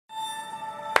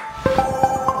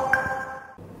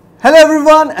Hello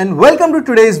everyone and welcome to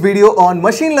today's video on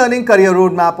Machine Learning Career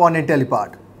Roadmap on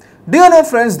Intellipaat. Do you know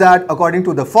friends that according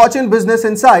to the Fortune Business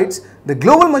Insights, the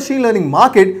global machine learning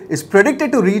market is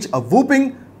predicted to reach a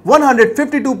whopping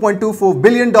 $152.24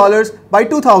 billion by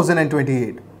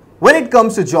 2028. When it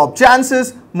comes to job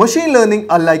chances, machine learning,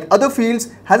 unlike other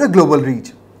fields, has a global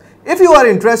reach. If you are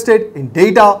interested in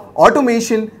data,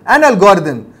 automation and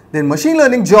algorithm, then machine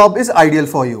learning job is ideal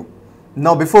for you.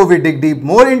 Now before we dig deep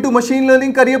more into machine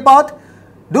learning career path,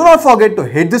 do not forget to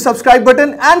hit the subscribe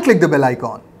button and click the bell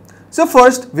icon. So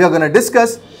first we are going to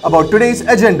discuss about today's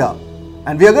agenda,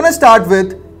 and we are going to start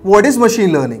with what is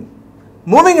machine learning.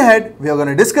 Moving ahead, we are going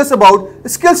to discuss about the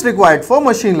skills required for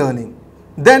machine learning.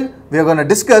 Then we are going to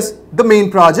discuss the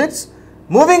main projects.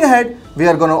 Moving ahead, we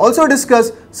are going to also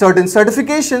discuss certain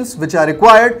certifications which are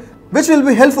required, which will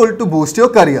be helpful to boost your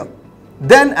career.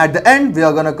 Then at the end, we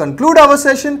are going to conclude our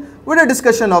session with a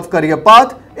discussion of career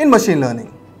path in machine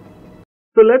learning.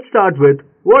 So let's start with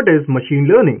what is machine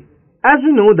learning. As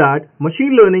we know that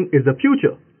machine learning is the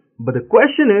future, but the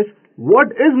question is,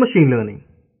 what is machine learning?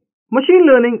 Machine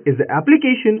learning is the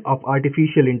application of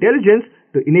artificial intelligence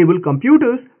to enable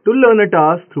computers to learn a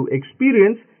task through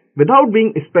experience without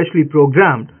being especially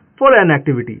programmed for an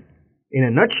activity. In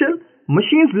a nutshell,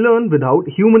 machines learn without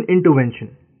human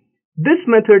intervention. This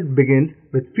method begins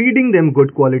with feeding them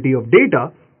good quality of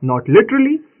data, not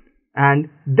literally, and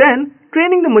then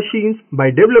training the machines by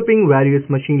developing various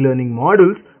machine learning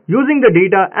models using the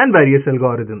data and various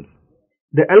algorithms.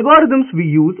 The algorithms we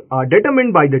use are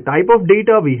determined by the type of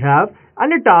data we have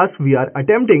and the task we are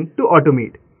attempting to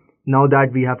automate. Now that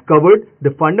we have covered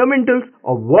the fundamentals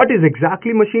of what is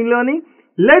exactly machine learning,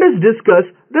 let us discuss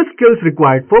the skills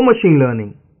required for machine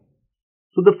learning.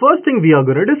 So the first thing we are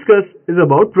going to discuss is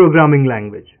about programming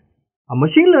language. A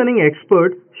machine learning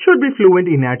expert should be fluent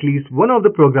in at least one of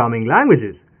the programming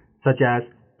languages, such as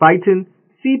Python,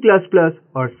 C++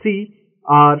 or C,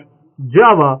 R,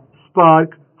 Java,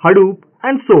 Spark, Hadoop,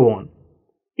 and so on.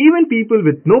 Even people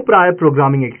with no prior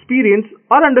programming experience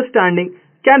or understanding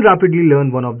can rapidly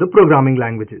learn one of the programming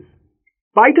languages.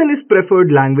 Python is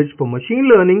preferred language for machine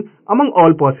learning among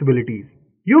all possibilities.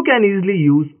 You can easily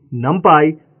use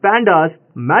NumPy, Pandas,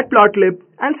 Matplotlib,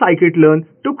 and scikit-learn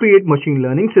to create machine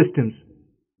learning systems.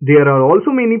 There are also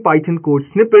many Python code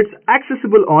snippets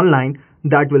accessible online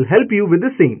that will help you with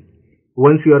the same.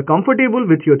 Once you are comfortable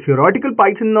with your theoretical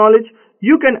Python knowledge,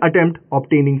 you can attempt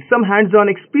obtaining some hands-on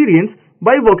experience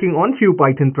by working on few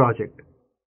Python projects.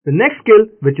 The next skill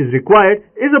which is required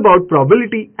is about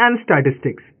probability and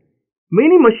statistics.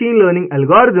 Many machine learning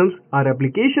algorithms are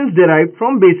applications derived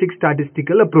from basic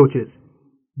statistical approaches.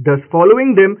 Thus,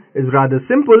 following them is rather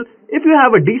simple if you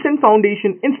have a decent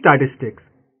foundation in statistics.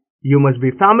 You must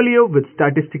be familiar with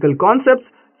statistical concepts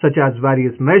such as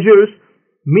various measures,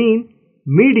 mean,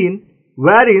 median,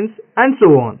 variance, and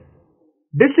so on.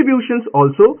 Distributions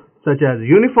also such as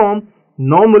uniform,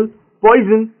 normal,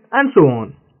 Poisson, and so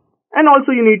on. And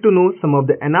also you need to know some of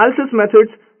the analysis methods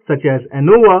such as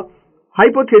ANOVA,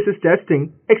 hypothesis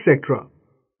testing, etc.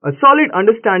 A solid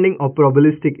understanding of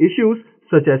probabilistic issues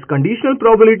such as conditional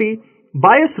probability,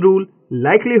 bias rule,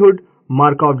 likelihood,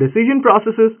 Markov decision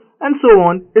processes, and so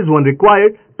on is one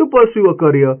required to pursue a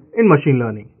career in machine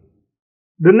learning.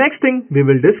 The next thing we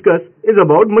will discuss is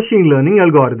about machine learning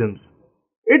algorithms.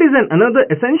 It is another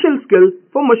essential skill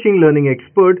for machine learning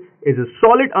expert is a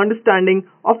solid understanding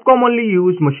of commonly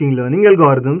used machine learning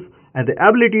algorithms and the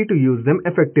ability to use them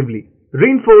effectively.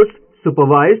 Reinforced,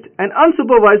 supervised, and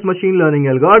unsupervised machine learning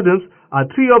algorithms are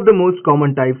three of the most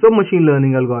common types of machine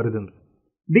learning algorithms.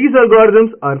 These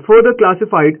algorithms are further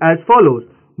classified as follows: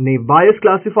 naive Bayes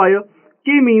classifier,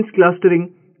 k-means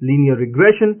clustering, linear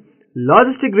regression,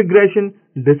 logistic regression,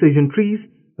 decision trees,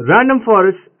 random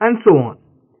forests, and so on.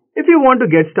 If you want to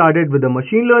get started with the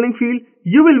machine learning field,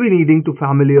 you will be needing to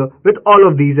familiar with all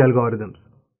of these algorithms.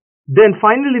 Then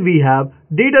finally we have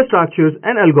data structures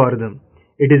and algorithm.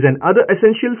 It is another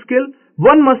essential skill.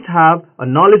 One must have a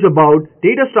knowledge about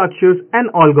data structures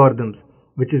and algorithms,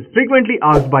 which is frequently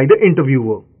asked by the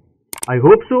interviewer. I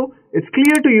hope so. It's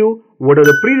clear to you what are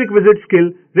the prerequisite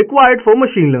skills required for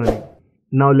machine learning.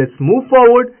 Now let's move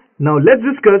forward. Now let's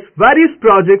discuss various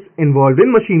projects involved in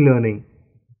machine learning.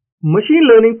 Machine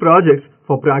learning projects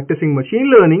for practicing machine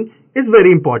learning is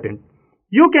very important.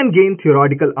 You can gain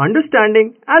theoretical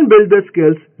understanding and build the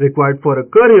skills required for a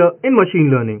career in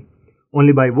machine learning.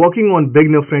 Only by working on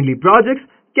beginner-friendly projects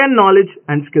can knowledge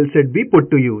and skill set be put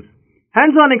to use.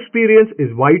 Hands-on experience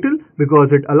is vital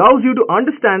because it allows you to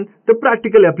understand the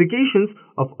practical applications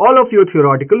of all of your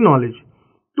theoretical knowledge.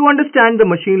 To understand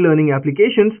the machine learning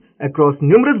applications across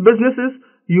numerous businesses,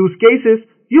 use cases,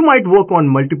 you might work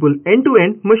on multiple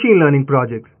end-to-end machine learning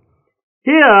projects.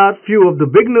 Here are few of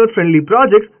the beginner-friendly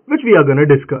projects which we are going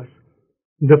to discuss.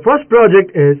 The first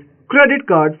project is credit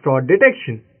card fraud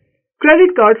detection.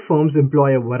 Credit card firms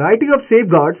employ a variety of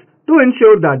safeguards to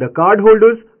ensure that the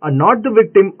cardholders are not the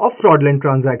victim of fraudulent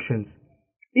transactions.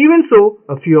 Even so,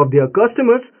 a few of their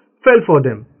customers fell for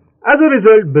them. As a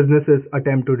result, businesses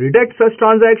attempt to detect such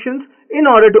transactions in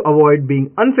order to avoid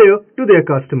being unfair to their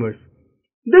customers.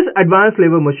 This advanced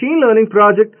level machine learning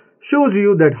project shows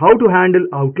you that how to handle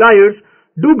outliers,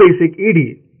 do basic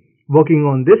EDA. Working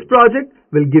on this project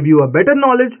will give you a better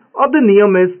knowledge of the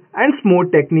near-miss and smooth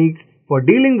techniques for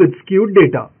dealing with skewed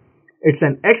data. It's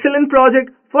an excellent project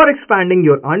for expanding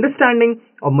your understanding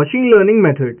of machine learning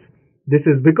methods. This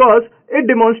is because it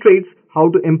demonstrates how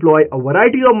to employ a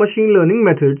variety of machine learning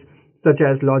methods such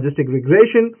as logistic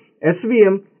regression,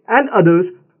 SVM, and others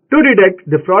to detect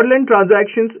the fraudulent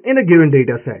transactions in a given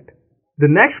data set.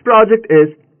 The next project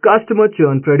is customer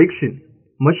churn prediction.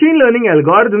 Machine learning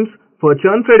algorithms for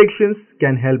churn predictions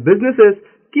can help businesses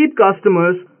keep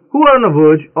customers who are on the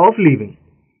verge of leaving.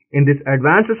 In this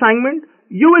advanced assignment,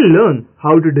 you will learn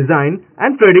how to design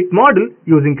and predict model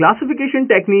using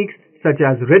classification techniques such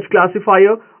as rich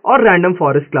classifier or random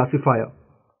forest classifier.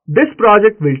 This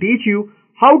project will teach you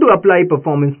how to apply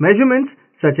performance measurements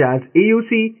such as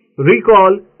AUC,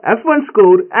 recall, F1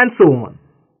 score, and so on.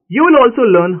 You will also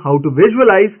learn how to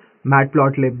visualize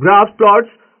matplotlib graph plots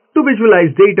to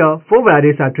visualize data for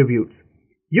various attributes.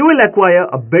 You will acquire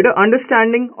a better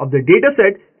understanding of the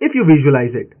dataset if you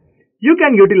visualize it. You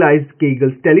can utilize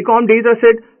Kagel's telecom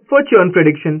dataset for churn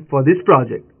prediction for this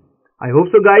project. I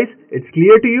hope so guys, it's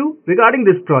clear to you regarding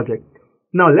this project.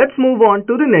 Now let's move on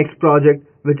to the next project,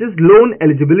 which is loan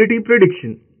eligibility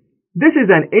prediction. This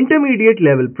is an intermediate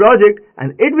level project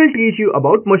and it will teach you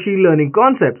about machine learning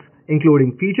concepts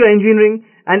including feature engineering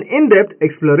and in-depth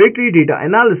exploratory data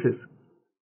analysis.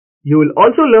 You will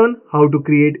also learn how to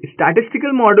create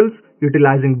statistical models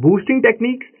utilizing boosting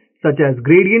techniques such as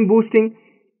gradient boosting,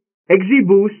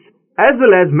 XGBoost, as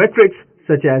well as metrics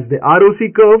such as the ROC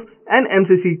curve and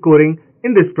MCC scoring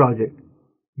in this project.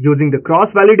 Using the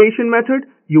cross-validation method,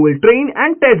 you will train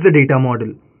and test the data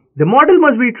model. The model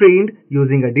must be trained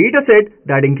using a dataset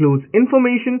that includes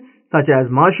information such as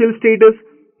marital status,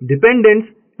 dependents,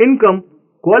 income,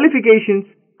 qualifications,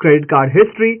 credit card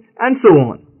history, and so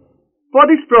on. For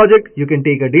this project, you can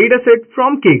take a dataset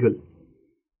from Kaggle.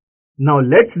 Now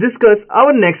let's discuss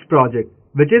our next project,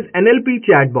 which is NLP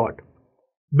chatbot.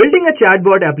 Building a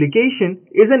chatbot application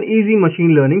is an easy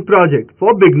machine learning project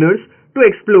for beginners to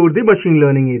explore the machine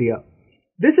learning area.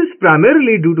 This is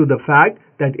primarily due to the fact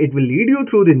that it will lead you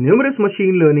through the numerous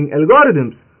machine learning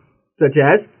algorithms such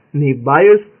as naive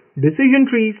Bayes, decision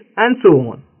trees, and so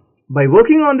on. By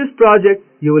working on this project,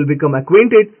 you will become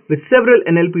acquainted with several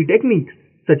NLP techniques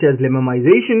such as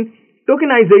lemmaization,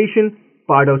 tokenization,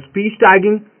 part-of-speech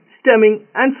tagging, stemming,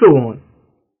 and so on.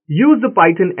 Use the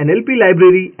Python NLP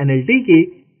library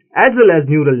NLTK as well as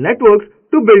neural networks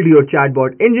to build your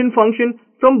chatbot engine function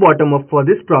from bottom up for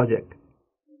this project.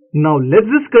 Now let's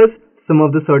discuss some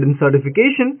of the certain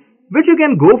certification which you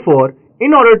can go for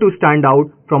in order to stand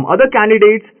out from other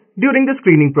candidates during the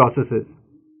screening processes.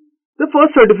 The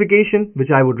first certification which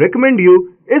I would recommend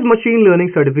you is Machine Learning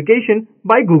Certification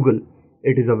by Google.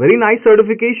 It is a very nice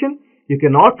certification. You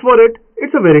can opt for it.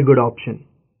 It's a very good option.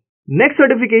 Next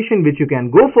certification which you can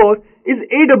go for is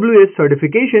AWS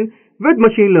certification with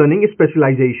machine learning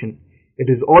specialization.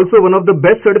 It is also one of the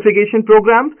best certification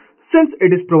programs since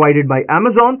it is provided by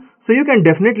Amazon, so you can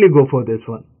definitely go for this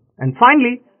one. And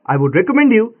finally, I would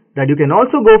recommend you that you can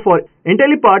also go for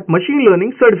Intellipaat machine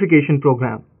learning certification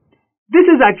program. This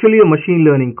is actually a machine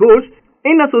learning course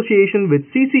in association with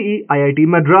CCE IIT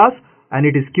Madras, and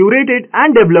it is curated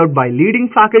and developed by leading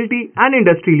faculty and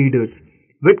industry leaders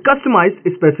with customized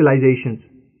specializations.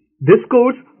 This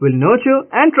course will nurture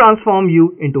and transform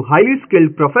you into highly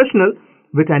skilled professional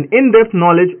with an in-depth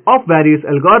knowledge of various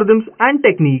algorithms and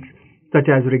techniques such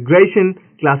as regression,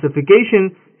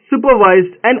 classification,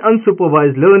 supervised and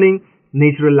unsupervised learning,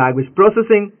 natural language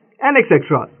processing, and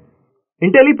etc.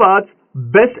 Intellipaat's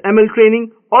best ML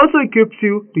training also equips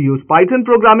you to use Python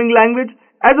programming language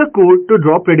as a code to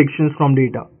draw predictions from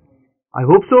data. I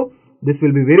hope so. This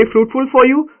will be very fruitful for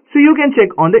you, so you can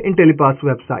check on the Intellipaat's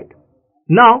website.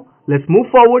 Now, let's move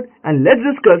forward and let's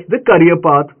discuss the career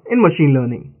path in machine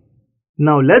learning.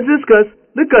 Now, let's discuss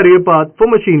the career path for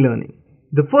machine learning.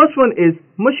 The first one is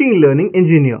machine learning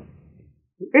engineer.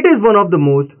 It is one of the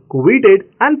most coveted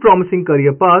and promising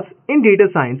career paths in data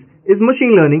science is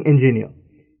machine learning engineer.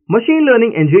 Machine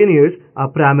learning engineers are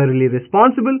primarily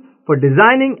responsible for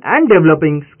designing and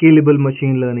developing scalable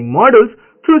machine learning models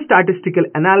through statistical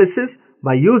analysis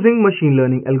by using machine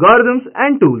learning algorithms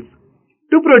and tools.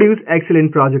 To produce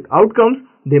excellent project outcomes,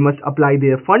 they must apply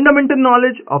their fundamental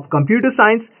knowledge of computer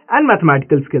science and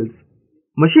mathematical skills.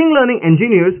 Machine learning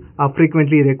engineers are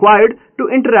frequently required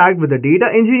to interact with the data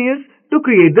engineers to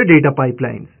create the data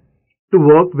pipelines. To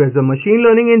work as a machine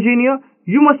learning engineer,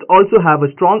 you must also have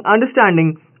a strong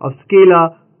understanding of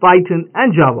Scala, Python,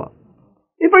 and Java.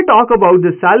 If I talk about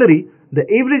the salary, the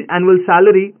average annual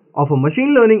salary of a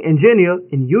machine learning engineer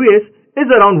in US is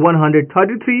around $133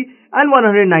 and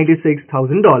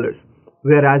 $196,000,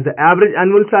 whereas the average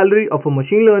annual salary of a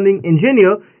machine learning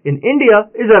engineer in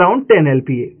India is around 10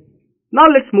 LPA. Now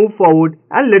let's move forward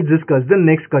and let's discuss the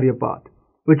next career path,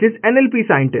 which is NLP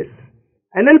scientists.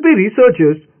 NLP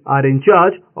researchers are in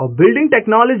charge of building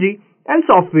technology and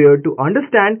software to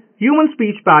understand human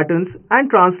speech patterns and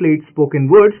translate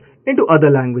spoken words into other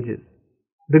languages.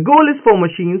 The goal is for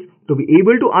machines to be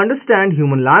able to understand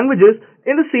human languages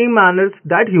in the same manners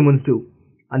that humans do.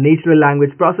 A natural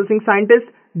language processing scientist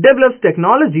develops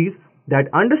technologies that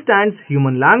understands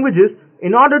human languages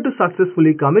in order to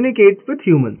successfully communicate with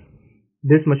humans.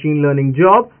 This machine learning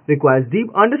job requires deep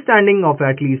understanding of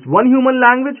at least one human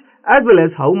language as well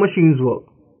as how machines work.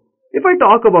 If I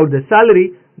talk about the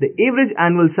salary, the average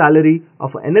annual salary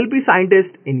of an NLP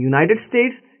scientist in United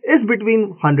States is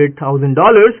between $100,000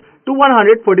 to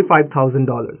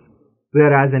 $145,000,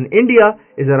 whereas in India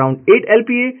is around 8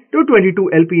 LPA to 22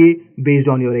 LPA based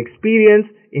on your experience,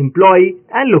 employee,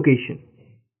 and location.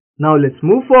 Now let's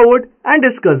move forward and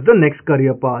discuss the next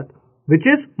career path, which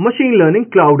is machine learning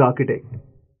cloud architect.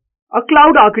 A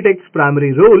cloud architect's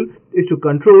primary role is to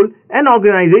control an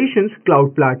organization's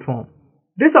cloud platform.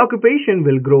 This occupation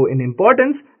will grow in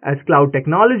importance as cloud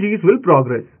technologies will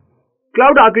progress.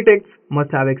 Cloud architects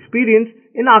must have experience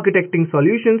in architecting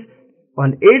solutions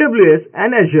on AWS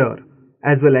and Azure,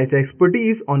 as well as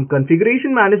expertise on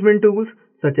configuration management tools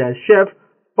such as Chef,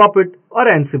 Puppet, or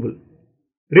Ansible.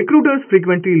 Recruiters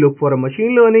frequently look for a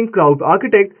machine learning cloud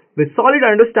architect with solid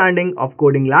understanding of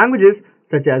coding languages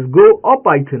such as Go or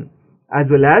Python, as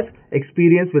well as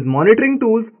experience with monitoring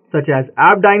tools such as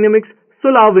AppDynamics,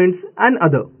 SolarWinds, and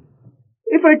other.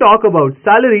 If I talk about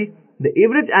salary, the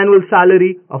average annual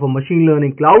salary of a machine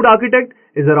learning cloud architect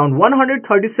is around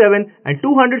 $137 and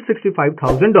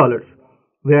 $265,000,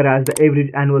 whereas the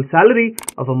average annual salary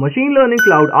of a machine learning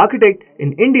cloud architect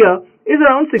in India is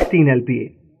around 16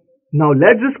 LPA. Now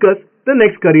let's discuss the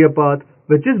next career path,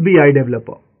 which is BI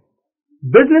developer.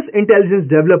 Business intelligence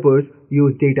developers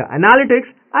use data analytics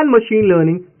and machine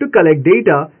learning to collect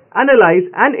data, analyze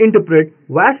and interpret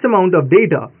vast amount of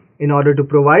data in order to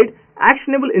provide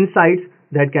actionable insights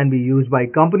that can be used by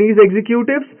companies'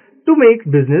 executives to make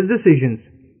business decisions.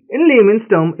 In layman's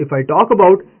terms, if I talk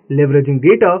about leveraging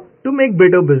data to make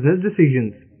better business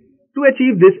decisions. To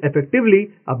achieve this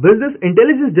effectively, a business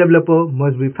intelligence developer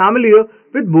must be familiar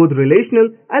with both relational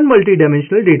and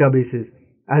multidimensional databases,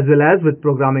 as well as with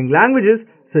programming languages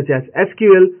such as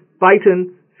SQL,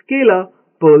 Python, Scala,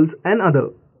 Perl, and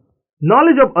other.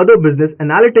 Knowledge of other business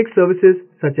analytics services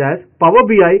such as Power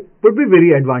BI would be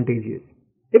very advantageous.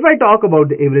 If I talk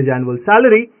about the average annual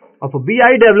salary of a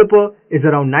BI developer is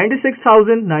around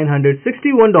 $96,961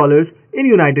 in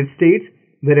United States,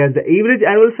 whereas the average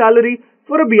annual salary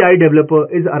for a BI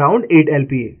developer is around 8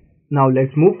 LPA. Now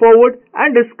let's move forward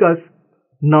and discuss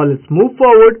the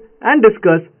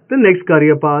next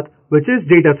career path, which is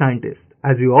data scientist.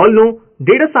 As you all know,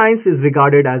 data science is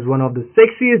regarded as one of the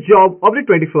sexiest jobs of the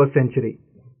 21st century.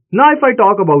 Now if I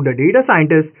talk about a data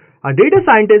scientist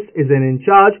is in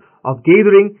charge of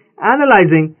gathering,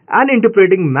 analyzing, and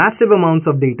interpreting massive amounts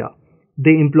of data.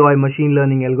 They employ machine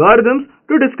learning algorithms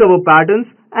to discover patterns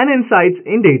and insights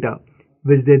in data,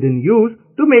 which they then use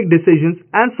to make decisions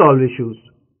and solve issues.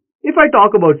 If I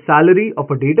talk about salary of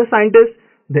a data scientist,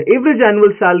 the average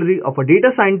annual salary of a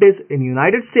data scientist in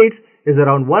United States is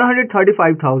around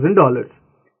 $135,000,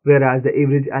 whereas the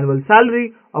average annual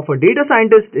salary of a data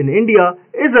scientist in India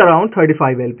is around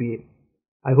 35 LPA.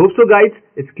 I hope so guys,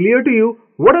 it's clear to you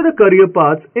what are the career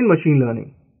paths in machine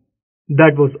learning.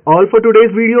 That was all for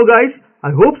today's video guys. I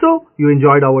hope so you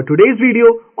enjoyed our today's video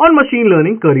on machine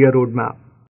learning career roadmap.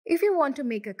 If you want to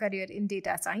make a career in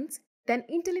data science, then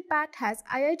Intellipaat has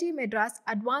IIT Madras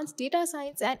Advanced Data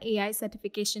Science and AI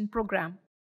Certification Program.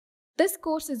 This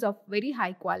course is of very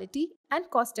high quality and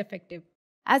cost effective,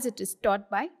 as it is taught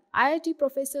by IIT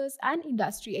professors and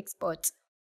industry experts.